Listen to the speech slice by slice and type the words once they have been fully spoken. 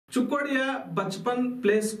ಚಿಕ್ಕೋಡಿಯ Bachpan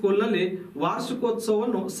play ಸ್ಕೂಲ್ನಲ್ಲಿ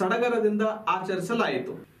ವಾರ್ಷಿಕೋತ್ಸವವನ್ನು ಸಡಗರದಿಂದ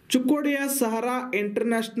ಆಚರಿಸಲಾಯಿತು. ಚಿಕ್ಕೋಡಿಯ ಸಹರಾ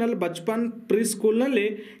ಇಂಟರ್ನ್ಯಾಷನಲ್ ಬಚ್ಪನ್ ಪ್ರೀ ಸ್ಕೂಲ್ನಲ್ಲಿ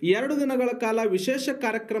 2 ದಿನಗಳ ಕಾಲ ವಿಶೇಷ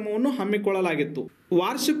ಕಾರ್ಯಕ್ರಮವನ್ನು ಹಮ್ಮಿಕೊಳ್ಳಲಾಗಿತ್ತು.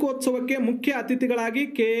 ವಾರ್ಷಿಕೋತ್ಸವಕ್ಕೆ ಮುಖ್ಯ ಅತಿಥಿಗಳಾಗಿ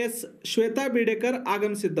ಕೆಎಸ್ ಶ್ವೇತಾ ಬಿಡೇಕರ್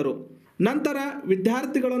ಆಗಮಿಸಿದ್ದರು. ನಂತರ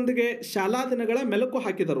ವಿದ್ಯಾರ್ಥಿಗಳೊಂದಿಗೆ ಶಾಲಾ ದಿನಗಳ ಮೆಲುಕು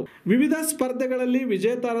ಹಾಕಿದರು. ವಿವಿಧ ಸ್ಪರ್ಧೆಗಳಲ್ಲಿ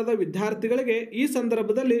ವಿಜೇತರಾದ ವಿದ್ಯಾರ್ಥಿಗಳಿಗೆ ಈ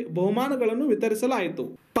ಸಂದರ್ಭದಲ್ಲಿ ಬಹುಮಾನಗಳನ್ನು ವಿತರಿಸಲಾಯಿತು.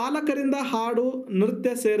 ಪಾಲಕರಿಂದ ಹಾಡು,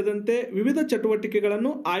 ನೃತ್ಯ ಸೇರಿದಂತೆ ವಿವಿಧ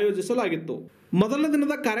ಚಟುವಟಿಕೆಗಳನ್ನು ಆಯೋಜಿಸಲಾಗಿತ್ತು. ಮೊದಲ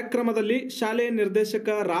ದಿನದ ಕಾರ್ಯಕ್ರಮದಲ್ಲಿ ಶಾಲೆಯ ನಿರ್ದೇಶಕ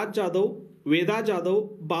ರಾಜ್ ಜಾಧವ್, ವೇದಾ ಜಾಧವ್,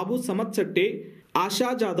 ಬಾಬು ಸಮತ್ಶೆಟ್ಟಿ, ಆಶಾ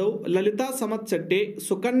ಜಾಧವ್, ಲಲಿತಾ ಸಮತ್ಶೆಟ್ಟಿ,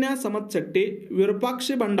 ಸುಕನ್ಯಾ ಸಮತ್ಶೆಟ್ಟಿ,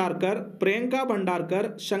 ವಿರೂಪಾಕ್ಷಿ ಭಂಡಾರ್ಕರ್, ಪ್ರಿಯಾಂಕಾ ಭಂಡಾರ್ಕರ್,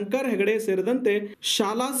 ಶಂಕರ್ ಹೆಗಡೆ ಸೇರಿದಂತೆ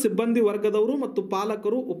ಶಾಲಾ ಸಿಬ್ಬಂದಿ ವರ್ಗದವರು ಮತ್ತು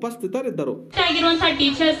ಪಾಲಕರು ಉಪಸ್ಥಿತರಿದ್ದರು.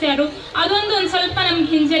 ಟೀಚರ್ಸ್ ಯಾರು ಅದೊಂದು ಸ್ವಲ್ಪ ನಮ್ಗೆ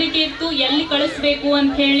ಹಿಂಜರಿಕೆ ಇತ್ತು, ಎಲ್ಲಿ ಕಳಿಸ್ಬೇಕು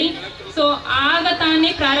ಅಂತ ಹೇಳಿ. ಸೊ ಆಗ ತಾನೇ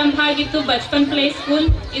ಪ್ರಾರಂಭ ಆಗಿತ್ತು ಬಚ್ಪನ್ ಪ್ಲೇ ಸ್ಕೂಲ್.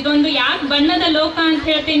 ಇದೊಂದು ಯಾಕೆ ಬಣ್ಣದ ಲೋಕ ಅಂತ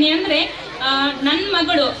ಹೇಳ್ತೀನಿ ಅಂದ್ರೆ, ನನ್ನ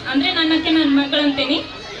ಮಗಳು ಅಂದ್ರೆ ನನ್ನ ಮಗಳು ಅಂತೀನಿ,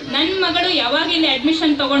 ನನ್ನ ಮಗಳು ಯಾವಾಗ ಇಲ್ಲಿ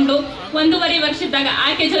ಅಡ್ಮಿಷನ್ ತಗೊಂಡು 1.5 ವರ್ಷದಾಗ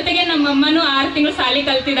ಆಕೆ ಜೊತೆಗೆ ನಮ್ಮಮ್ಮನೂ 6 ತಿಂಗಳು ಶಾಲೆ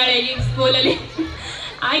ಕಲ್ತಿದ್ದಾಳೆ ಈ ಸ್ಕೂಲಲ್ಲಿ.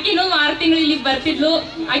 ಆಕೆನೂ 6 ತಿಂಗಳು ಇಲ್ಲಿಗೆ ಬರ್ತಿದ್ಲು.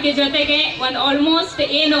 ಆಕೆ ಜೊತೆಗೆ ಆಲ್ಮೋಸ್ಟ್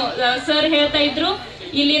ಏನು ಸರ್ ಹೇಳ್ತಾ ಇದ್ರು,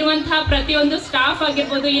 ಇಲ್ಲಿರುವಂತಹ ಪ್ರತಿಯೊಂದು ಸ್ಟಾಫ್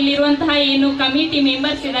ಆಗಿರ್ಬೋದು, ಇಲ್ಲಿರುವಂತಹ ಏನು ಕಮಿಟಿ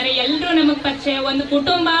ಮೆಂಬರ್ಸ್ ಇದ್ದಾರೆ, ಎಲ್ಲರೂ ನಮಗ್ ಪರಿಚಯ, ಒಂದು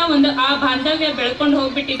ಕುಟುಂಬ, ಆ ಬಾಂಧವ್ಯ ಬೆಳ್ಕೊಂಡು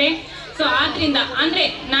ಹೋಗ್ಬಿಟ್ಟಿದೆ. ಸೊ ಆದ್ರಿಂದ ಅಂದ್ರೆ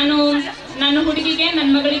ನನ್ನ ಹುಡುಗಿಗೆ, ನನ್ನ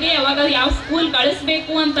ಮಗಳಿಗೆ ಯಾವಾಗ ಯಾವ ಸ್ಕೂಲ್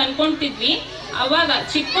ಕಳಿಸ್ಬೇಕು ಅಂತ ಅನ್ಕೊಂತಿದ್ವಿ, ಅವಾಗ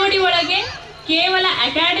ಚಿಕ್ಕೋಡಿ ಒಳಗೆ ಕೇವಲ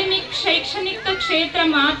ಅಕಾಡೆಮಿಕ್ ಶೈಕ್ಷಣಿಕ ಕ್ಷೇತ್ರ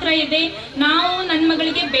ಮಾತ್ರ ಇದೆ, ನಾವು ನನ್ನ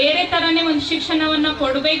ಮಗಳಿಗೆ ಬೇರೆ ತರನೇ ಒಂದು ಶಿಕ್ಷಣವನ್ನ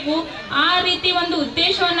ಕೊಡಬೇಕು, ಆ ರೀತಿ ಒಂದು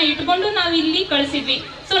ಉದ್ದೇಶವನ್ನ ಇಟ್ಕೊಂಡು ನಾವು ಇಲ್ಲಿ ಕಳಿಸಿದ್ವಿ.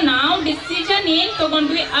 ಸೊ ನಾವು ಡಿಸಿಷನ್ ಏನ್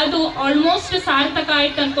ತಗೊಂಡ್ವಿ ಅದು ಆಲ್ಮೋಸ್ಟ್ ಸಾರ್ಥಕ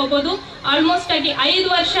ಆಯ್ತು ಅನ್ಕೋಬಹುದು. ಆಲ್ಮೋಸ್ಟ್ ಆಗಿ 5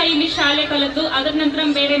 ವರ್ಷ ಇಲ್ಲಿ ಶಾಲೆ ಕಲಿತು, ಅದರ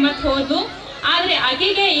ನಂತರ ಬೇರೆ ಮತ್ತೆ ಹೋದ್ಲು. ಆದ್ರೆ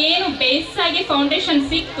ಆಕೆಗೆ ಏನು ಬೇಸ್ ಆಗಿ ಫೌಂಡೇಶನ್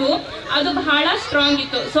ಸಿಕ್ತು ಅದು ಬಹಳ ಸ್ಟ್ರಾಂಗ್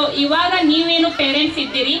ಇತ್ತು. ಸೊ ಇವಾಗ ನೀವೇನು ಪೇರೆಂಟ್ಸ್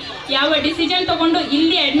ಇದ್ದೀರಿ, ಯಾವ ಡಿಸಿಷನ್ ತಗೊಂಡು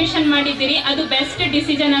ಇಲ್ಲಿ ಅಡ್ಮಿಷನ್ ಮಾಡಿದ್ದೀರಿ, ಅದು ಬೆಸ್ಟ್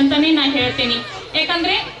ಡಿಸಿಷನ್ ಅಂತಾನೆ ನಾನು ಹೇಳ್ತೀನಿ.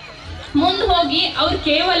 ಯಾಕಂದ್ರೆ ಮುಂದೆ ಹೋಗಿ ಅವ್ರು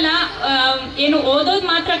ಕೇವಲ ಏನು ಓದೋದು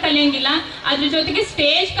ಮಾತ್ರ ಕಲಿಯಂಗಿಲ್ಲ, ಅದ್ರ ಜೊತೆಗೆ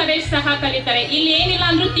ಸ್ಟೇಜ್ ಕರೇಜ್ ಸಹ ಕಲಿತಾರೆ. ಇಲ್ಲಿ ಏನಿಲ್ಲ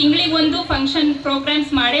ಅಂದ್ರೂ ತಿಂಗಳಿಗೆ ಒಂದು ಫಂಕ್ಷನ್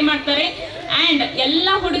ಪ್ರೋಗ್ರಾಮ್ಸ್ ಮಾಡೇ ಮಾಡ್ತಾರೆ. ಅಂಡ್ ಎಲ್ಲ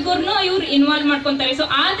ಹುಡುಗರ್ನು ಇವ್ರು ಇನ್ವಾಲ್ವ್ ಮಾಡ್ಕೊಂತಾರೆ. ಸೊ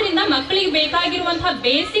ಆದ್ರಿಂದ ಮಕ್ಕಳಿಗೆ ಬೇಕಾಗಿರುವಂತಹ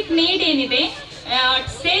ಬೇಸಿಕ್ ನೀಡ್ ಏನಿದೆ,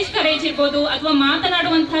 ಸ್ಟೇಜ್ ಕರೇಜ್ ಇರ್ಬೋದು ಅಥವಾ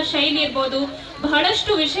ಮಾತನಾಡುವಂತಹ ಶೈಲಿ ಇರ್ಬೋದು,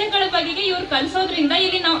 ಬಹಳಷ್ಟು ವಿಷಯಗಳ ಬಗೆಗೆ ಇವ್ರು ಕಲಿಸೋದ್ರಿಂದ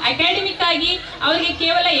ಇಲ್ಲಿ ನಾವು ಅಕಾಡೆಮಿಕ್ ಆಗಿ ಅವ್ರಿಗೆ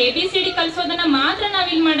ಕೇವಲ ABCD ಕಲಿಸೋದನ್ನ ಮಾತ್ರ ನಾವ್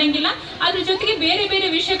ಇಲ್ಲಿ ಮಾಡಂಗಿಲ್ಲ, ಅದ್ರ ಜೊತೆಗೆ ಬೇರೆ ಬೇರೆ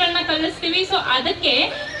ವಿಷಯಗಳನ್ನ ಕಲಿಸ್ತೀವಿ. ಸೊ ಅದಕ್ಕೆ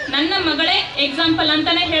ನನ್ನ ಮಗಳೇ ಎಕ್ಸಾಂಪಲ್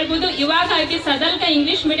ಅಂತಾನೆ ಹೇಳ್ಬೋದು. ಇವಾಗ ಆಕೆ ಸದಲ್ಕ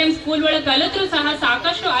ಇಂಗ್ಲಿಷ್ ಮೀಡಿಯಂ ಸ್ಕೂಲ್ ಒಳಗೆ ಕಲಿತ್ರು ಸಹ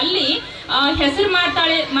ಸಾಕಷ್ಟು ಅಲ್ಲಿ ಹೆಸರು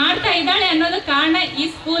ಮಾಡ್ತಾ ಇದ್ದಾಳೆ ಅನ್ನೋದಕ್ಕೆ ಕಾರಣ ಈ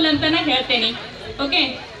ಸ್ಕೂಲ್ ಅಂತಾನೆ ಹೇಳ್ತೇನೆ. ಓಕೆ,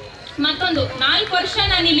 ಮತ್ತೊಂದು 4 ವರ್ಷ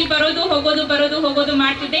ನಾನು ಇಲ್ಲಿ ಬರೋದು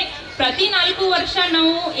ಮಾಡ್ತಿದ್ದೆ. ಪ್ರತಿ 4 ವರ್ಷ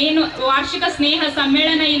ನಾವು ಏನು ವಾರ್ಷಿಕ ಸ್ನೇಹ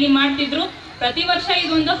ಸಮ್ಮೇಳನ ಇಲ್ಲಿ ಮಾಡ್ತಿದ್ರು. ಪ್ರತಿ ವರ್ಷ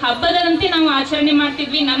ಇದೊಂದು ಹಬ್ಬದಂತೆ ನಾವು ಆಚರಣೆ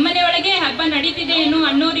ಮಾಡ್ತಿದ್ವಿ. ನಮ್ಮನೆ ಒಳಗೆ ಹಬ್ಬ ನಡೀತಿದೆ ಏನೋ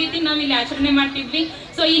ಅನ್ನೋ ರೀತಿ ನಾವು ಇಲ್ಲಿ ಆಚರಣೆ ಮಾಡ್ತಿದ್ವಿ.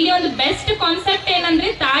 ಸೊ ಇಲ್ಲಿ ಒಂದು ಬೆಸ್ಟ್ ಕಾನ್ಸೆಪ್ಟ್ ಏನಂದ್ರೆ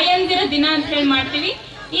ತಾಯಂದಿರ ದಿನ ಅಂತ ಹೇಳಿ ಮಾಡ್ತೀವಿ.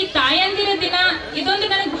 ಈ ತಾಯಂದಿರ ದಿನ ಇದೊಂದು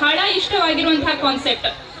ನನಗೆ ಬಹಳ ಇಷ್ಟವಾಗಿರುವಂತಹ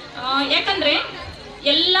ಕಾನ್ಸೆಪ್ಟ್. ಯಾಕಂದ್ರೆ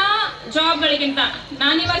ಎಲ್ಲಾ ಜಾಬ್ಗಳಿಗಿಂತ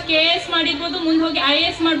ನಾನಿವಾಗ KS ಮಾಡಿರ್ಬೋದು, ಮುಂದೆ ಹೋಗಿ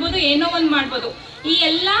IAS ಮಾಡ್ಬೋದು, ಏನೋ ಒಂದು ಮಾಡ್ಬೋದು. ಈ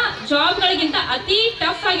ಎಲ್ಲಾ ಜಾಬ್ಗಳಿಗಿಂತ ಅತಿ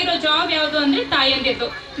ಟಫ್ ಆಗಿರೋ ಜಾಬ್ ಯಾವುದು ಅಂದ್ರೆ ತಾಯಂದಿರ್ದು,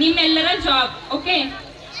 ನಿಮ್ಮೆಲ್ಲರ ಜಾಬ್. ಓಕೆ,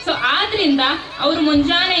 ಸೊ ಆದ್ರಿಂದ ಅವ್ರು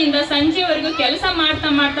ಮುಂಜಾನೆಯಿಂದ ಸಂಜೆವರೆಗೂ ಕೆಲಸ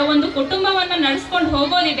ಮಾಡ್ತಾ ಒಂದು ಕುಟುಂಬವನ್ನ ನಡೆಸ್ಕೊಂಡು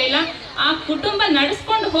ಹೋಗೋದಿದೆ ಇಲ್ಲ, ಆ ಕುಟುಂಬ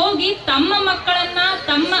ನಡೆಸ್ಕೊಂಡು ಹೋಗಿ ತಮ್ಮ ಮಕ್ಕಳನ್ನ,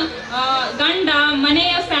 ತಮ್ಮ ಗಂಡ,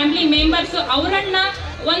 ಮನೆಯ ಫ್ಯಾಮಿಲಿ ಮೆಂಬರ್ಸ್ ಅವರನ್ನ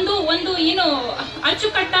ಒಂದು ಏನು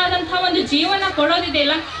ಅಚ್ಚುಕಟ್ಟಾದಂತಹ ಒಂದು ಜೀವನ ಕೊಡೋದಿದೆ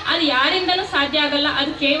ಇಲ್ಲ, ಅದು ಯಾರಿಂದನೂ ಸಾಧ್ಯ ಆಗಲ್ಲ.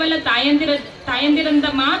 ಅದು ಕೇವಲ ತಾಯಂದಿರಿಂದ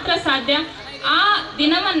ಮಾತ್ರ ಸಾಧ್ಯ. ಆ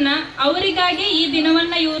ದಿನವನ್ನ ಅವರಿಗಾಗಿ ಈ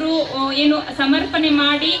ದಿನವನ್ನ ಇವರು ಏನು ಸಮರ್ಪಣೆ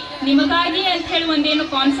ಮಾಡಿ ನಿಮಗಾಗಿ ಅಂತ ಹೇಳಿ ಒಂದೇನು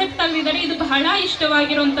ಕಾನ್ಸೆಪ್ಟ್ ಆಗಿದ್ದಾರೆ. ಇದು ಬಹಳ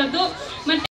ಇಷ್ಟವಾಗಿರುವಂತದ್ದು. ಮತ್ತೆ